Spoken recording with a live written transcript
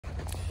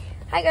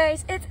Hi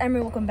guys, it's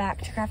Emery. Welcome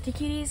back to Crafty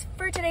Cuties.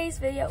 For today's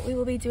video, we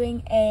will be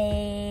doing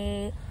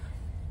a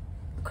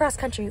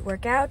cross-country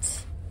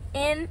workout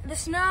in the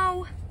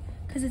snow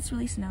because it's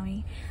really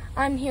snowy.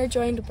 I'm here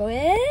joined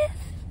with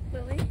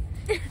Lily.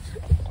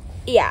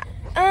 Yeah.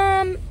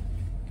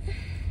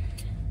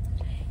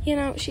 You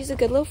know, she's a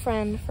good little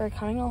friend for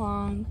coming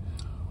along.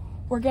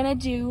 We're gonna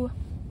do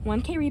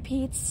 1K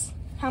repeats.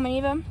 How many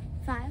of them?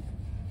 5.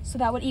 So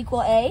that would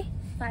equal a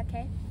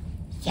 5K.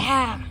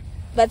 Yeah.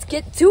 Let's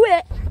get to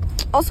it.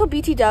 Also,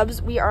 BT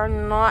dubs, we are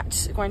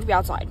not going to be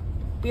outside.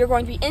 We are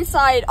going to be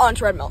inside on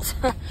treadmills.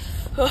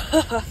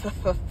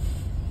 Because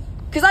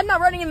I'm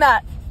not running in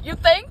that. You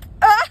think?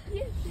 Ah!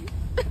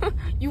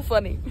 You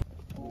funny.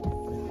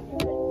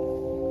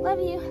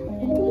 Love you.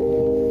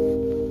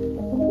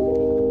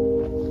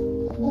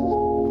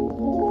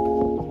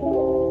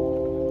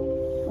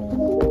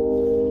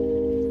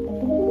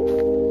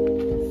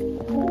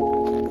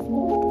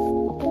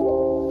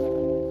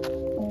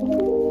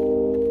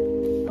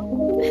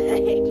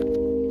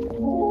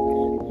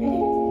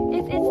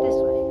 It's this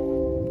way.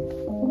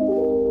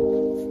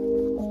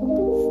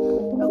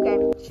 Okay,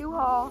 shoe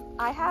haul.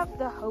 I have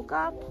the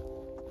Hoka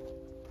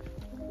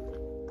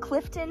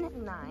Clifton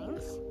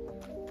 9s.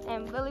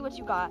 And Lily, what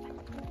you got?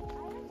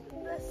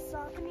 The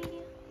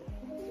Saucony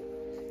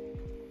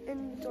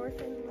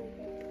Endorphin.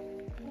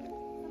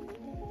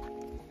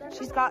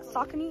 She's got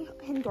Saucony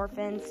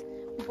Endorphins.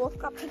 We both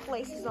got pink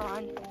laces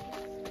on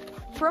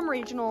from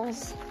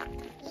regionals.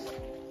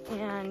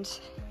 And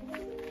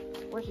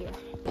we're here.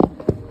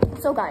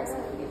 So guys,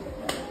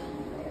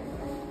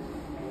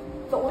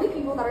 the only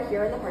people that are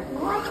here in the parking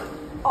lot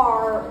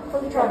are for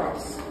the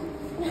treadmills.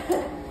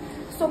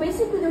 So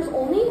basically there's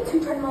only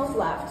 2 treadmills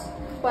left,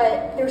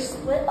 but they're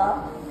split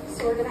up.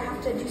 So we're gonna have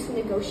to do some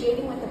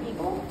negotiating with the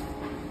people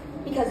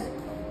because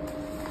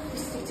we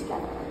stick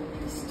together.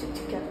 We stick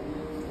together.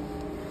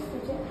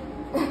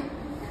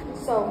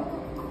 So,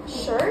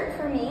 shirt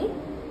for me,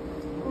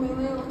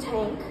 Lulu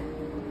tank.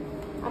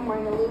 I'm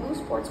wearing a Lulu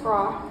sports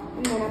bra,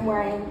 and then I'm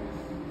wearing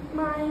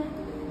my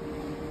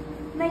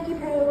Nike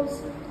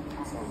Pros.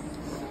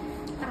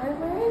 I'm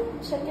wearing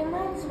chicken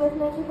legs with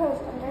Nike Pros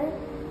under,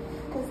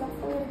 because that's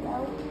the way to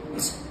go.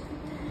 It's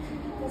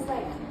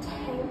like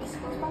tank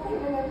sports bra thing,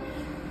 and then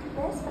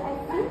this, but I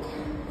think,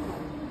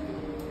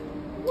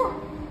 yeah.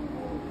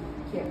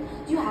 Cute.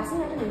 Do you have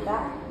something underneath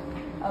that?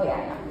 Oh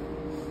yeah.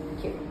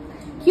 Cute.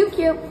 Cute,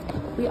 cute.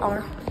 We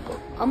are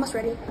almost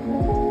ready.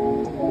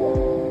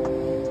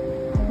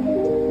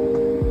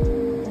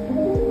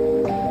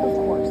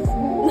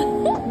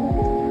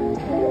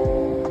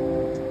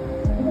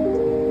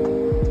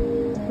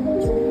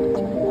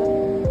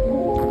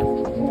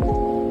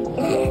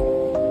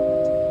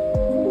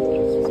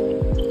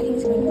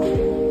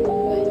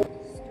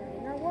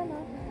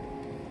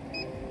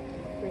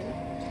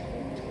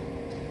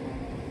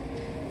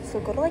 So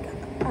go to like a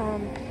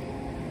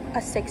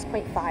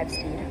 6.5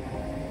 speed.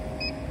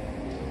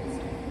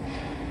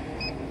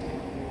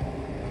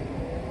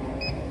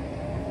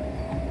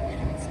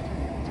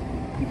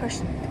 You push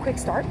the quick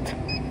start.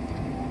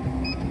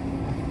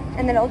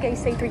 And then it'll get you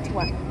say 3, 2,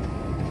 1.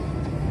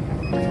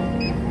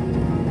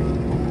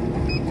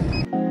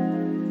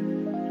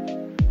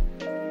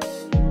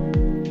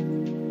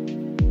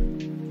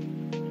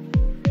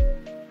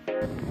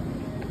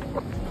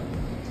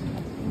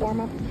 Warm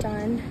up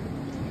done.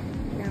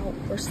 Now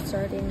we're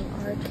starting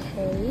our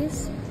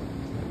Ks.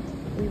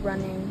 We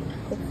running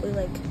hopefully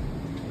like,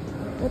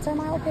 what's our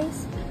mile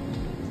pace?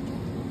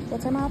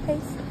 What's our mile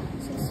pace?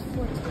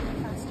 6:14 or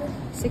faster.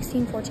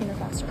 16:14 or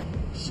faster.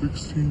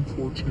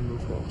 16:14 or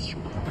faster.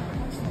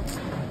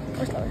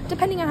 Or slower,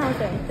 depending on how we're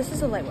feeling. This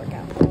is a light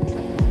workout.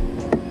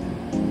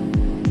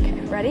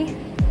 Okay, ready?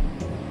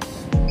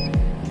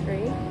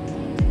 3,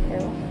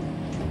 2,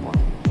 1.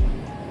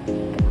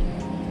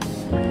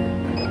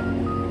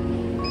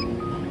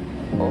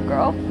 Oh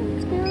girl,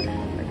 we're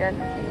good. We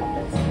got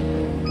this.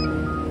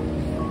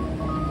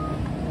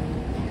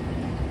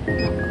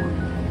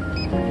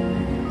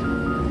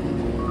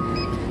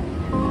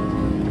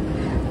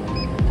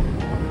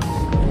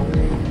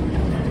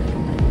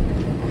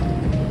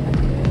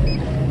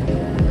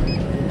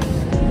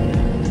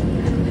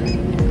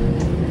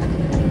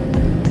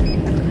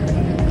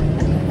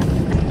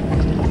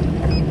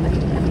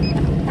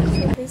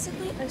 So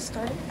basically, I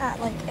started at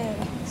like a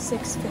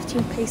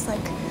 6:15 pace, like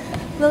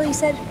Lily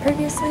said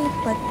previously,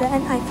 but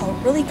then I felt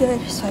really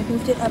good, so I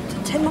moved it up to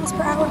 10 miles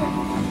per hour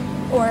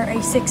or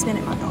a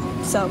 6-minute mile.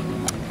 So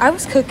I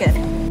was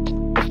cooking.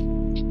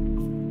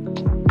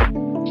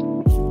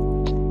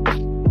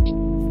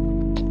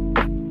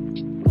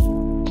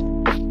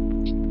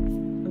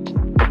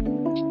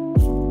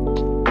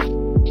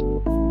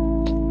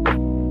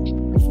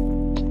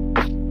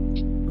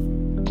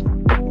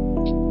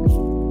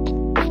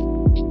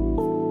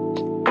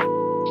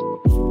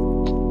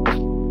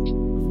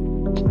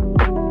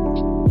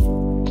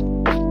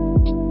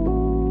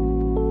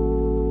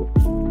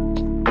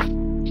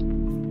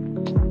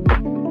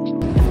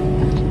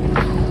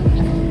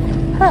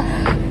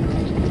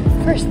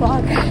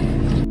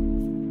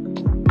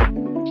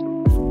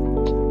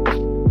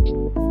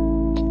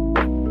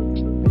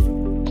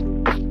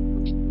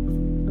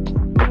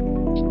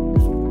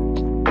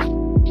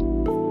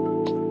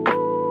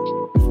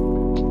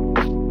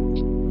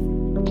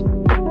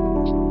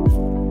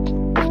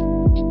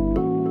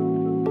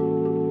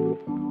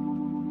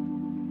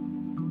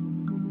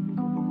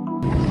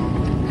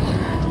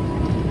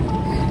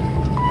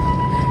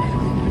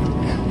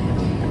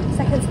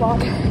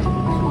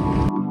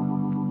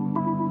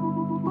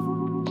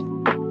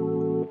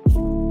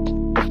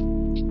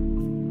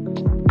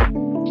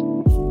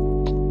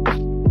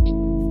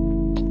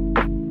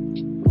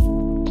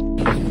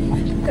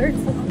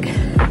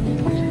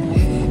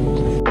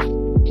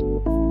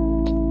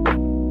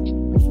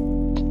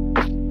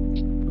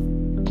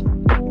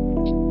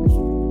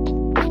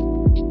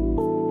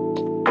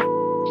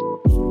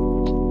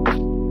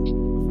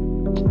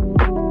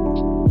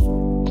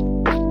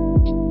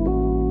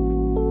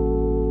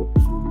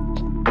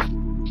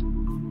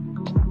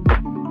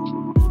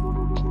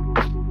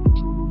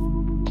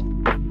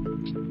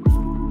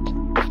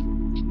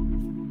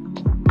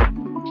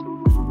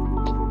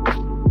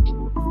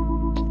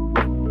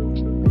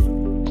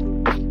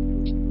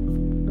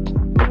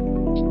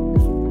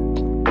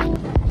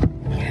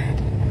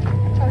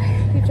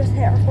 just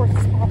hit our 4th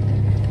spot.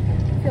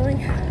 Feeling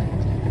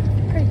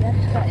pretty good,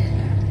 but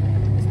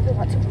still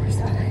got 2 more,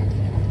 so.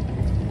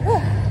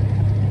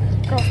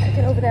 Girls can't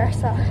get over there,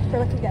 so we're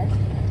looking good.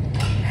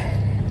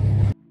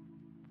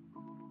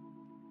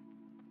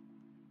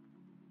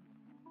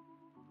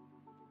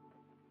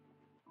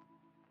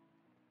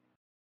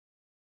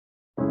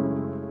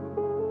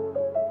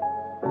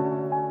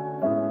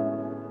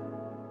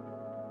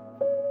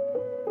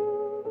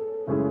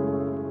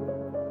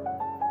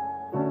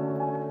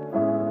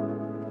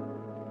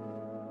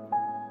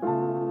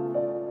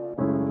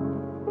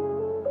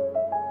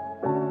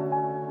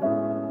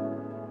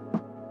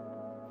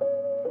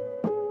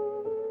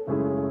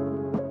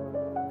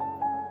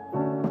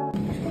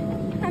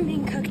 I'm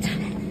being cooked.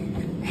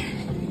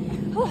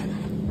 Oh,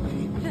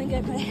 feeling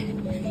good, but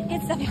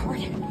it's definitely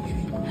hard.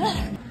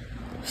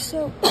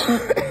 So,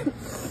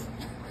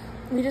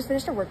 we just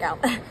finished a workout.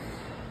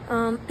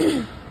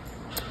 I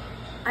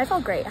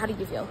felt great. How did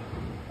you feel?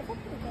 I felt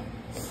pretty good.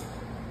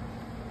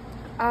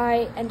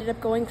 I ended up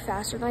going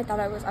faster than I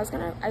thought I was. I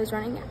was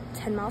running at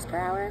 10 miles per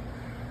hour.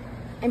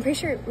 I'm pretty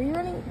sure, were you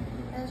running?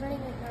 I was running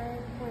at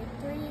 9.3,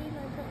 9.5.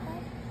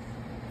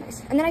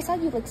 Nice. And then I saw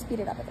you like speed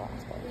it up at the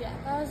last point. Yeah,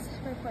 that was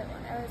 9.1.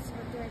 I was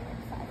doing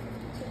like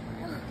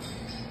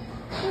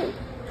 5.52 miles.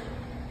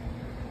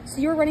 So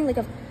you were running like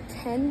a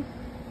 10?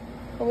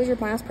 What was your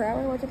miles per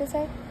hour? What did it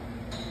say?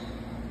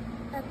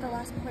 At the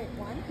last point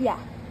 1, Yeah.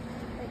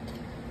 like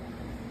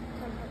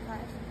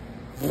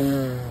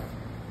 10.5.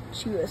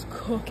 She was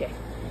cooking.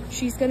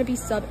 She's gonna be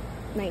sub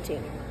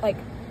 19. Like,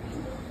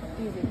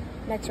 easy.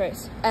 Next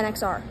race.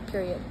 NXR,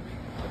 period.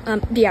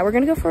 But yeah, we're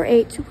gonna go for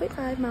a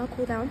 2.5 mile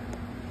cool down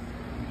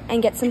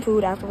and get some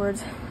food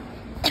afterwards.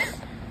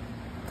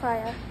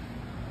 Kaya.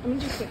 I'm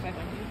gonna do 2.5 on you.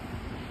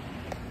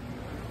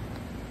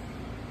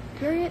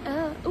 Period.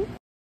 Ooh.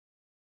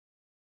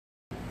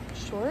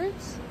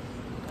 Shorts?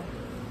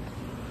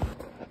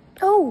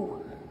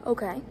 Oh,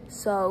 okay.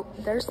 So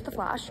there's the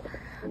flash.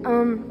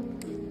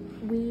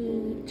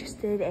 We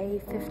just did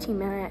a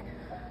 15-minute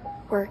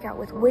workout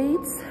with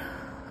weights.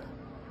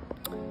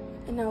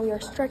 And now we are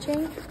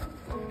stretching.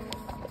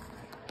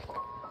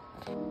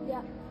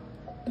 Yeah.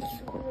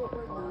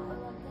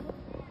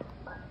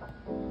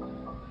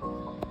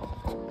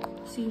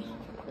 See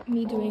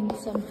me doing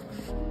some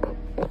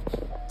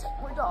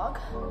more dog.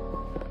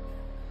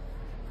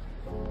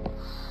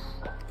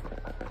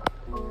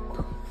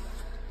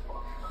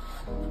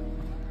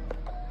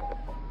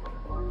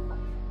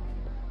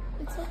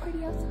 It's so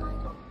pretty outside.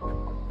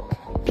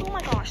 Oh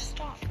my gosh,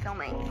 stop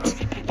filming.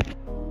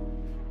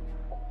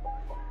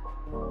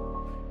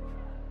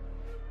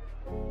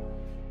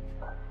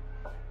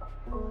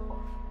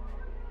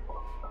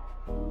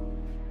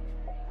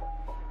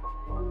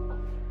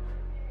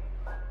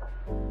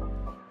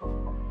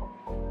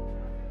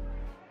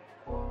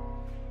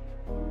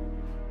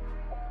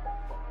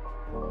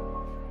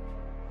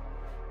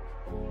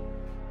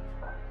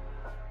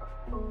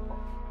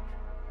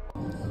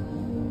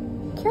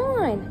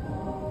 Caroline.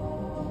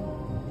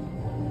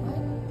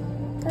 What?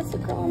 That's the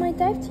girl on my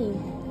dive team.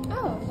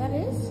 Oh, that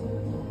is?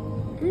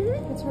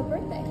 Mm-hmm. It's her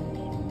birthday.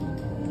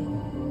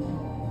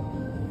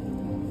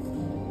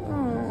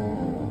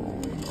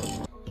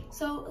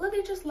 So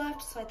Olivia just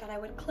left, so I thought I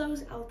would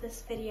close out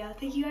this video.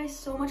 Thank you guys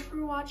so much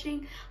for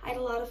watching. I had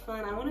a lot of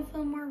fun. I want to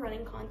film more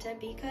running content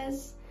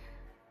because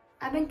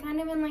I've been kind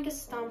of in like a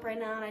stump right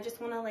now, and I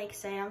just want to like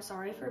say I'm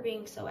sorry for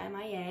being so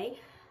MIA.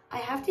 I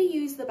have to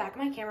use the back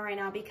of my camera right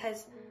now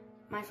because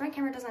my front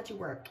camera doesn't actually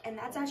work, and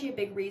that's actually a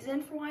big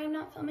reason for why I'm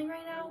not filming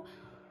right now.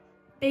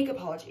 Big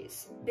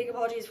apologies. Big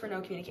apologies for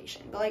no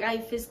communication. But like I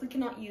physically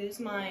cannot use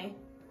my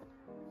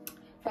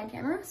front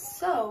camera,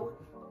 so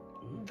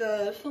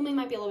the filming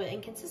might be a little bit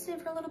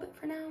inconsistent for a little bit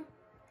for now.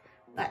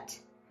 But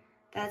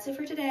that's it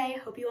for today.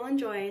 Hope you all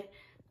enjoyed.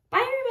 Bye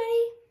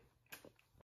everybody!